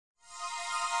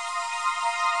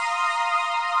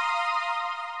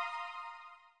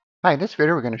Hi, in this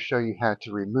video we're going to show you how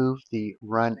to remove the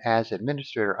Run as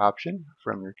Administrator option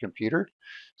from your computer.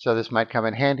 So this might come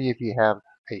in handy if you have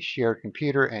a shared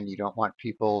computer and you don't want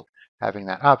people having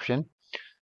that option.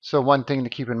 So one thing to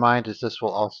keep in mind is this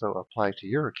will also apply to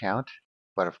your account,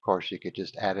 but of course you could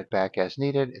just add it back as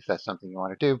needed if that's something you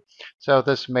want to do. So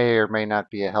this may or may not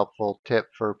be a helpful tip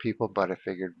for people, but I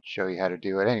figured I'd show you how to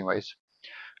do it anyways.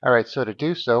 All right, so to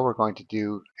do so, we're going to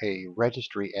do a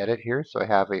registry edit here. So I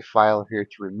have a file here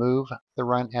to remove the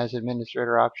Run as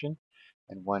Administrator option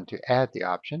and one to add the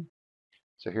option.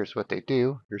 So here's what they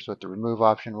do. Here's what the remove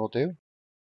option will do.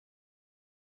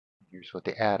 Here's what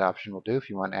the add option will do if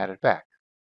you want to add it back.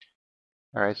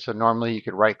 All right, so normally you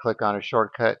could right click on a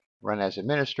shortcut, Run as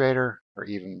Administrator, or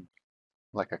even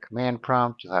like a command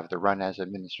prompt, you'll have the Run as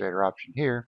Administrator option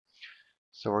here.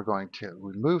 So we're going to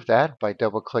remove that by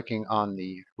double clicking on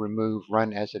the Remove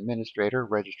Run as Administrator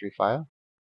registry file.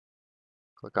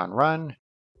 Click on Run.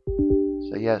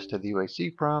 Say yes to the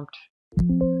UAC prompt,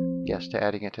 yes to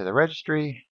adding it to the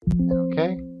registry, and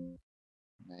OK.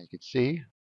 Now you can see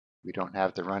we don't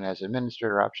have the Run as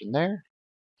Administrator option there,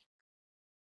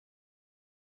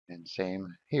 and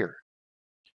same here.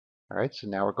 All right, so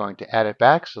now we're going to add it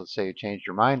back. So let's say you changed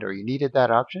your mind or you needed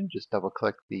that option, just double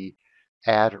click the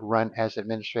Add Run as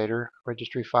Administrator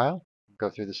registry file,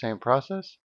 go through the same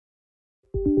process.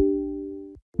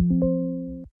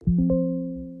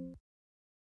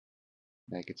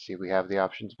 Now you can see we have the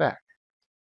options back.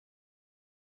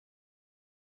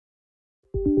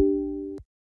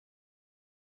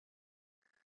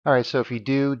 All right, so if you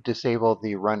do disable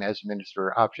the Run as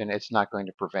Administrator option, it's not going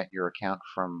to prevent your account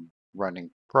from running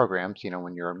programs.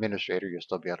 When you're an administrator, you'll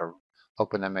still be able to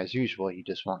open them as usual. You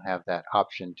just won't have that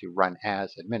option to run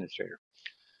as administrator.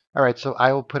 All right, so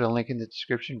I will put a link in the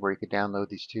description where you could download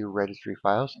these two registry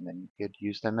files, and then you could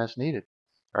use them as needed.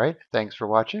 All right, thanks for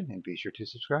watching, and be sure to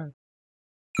subscribe.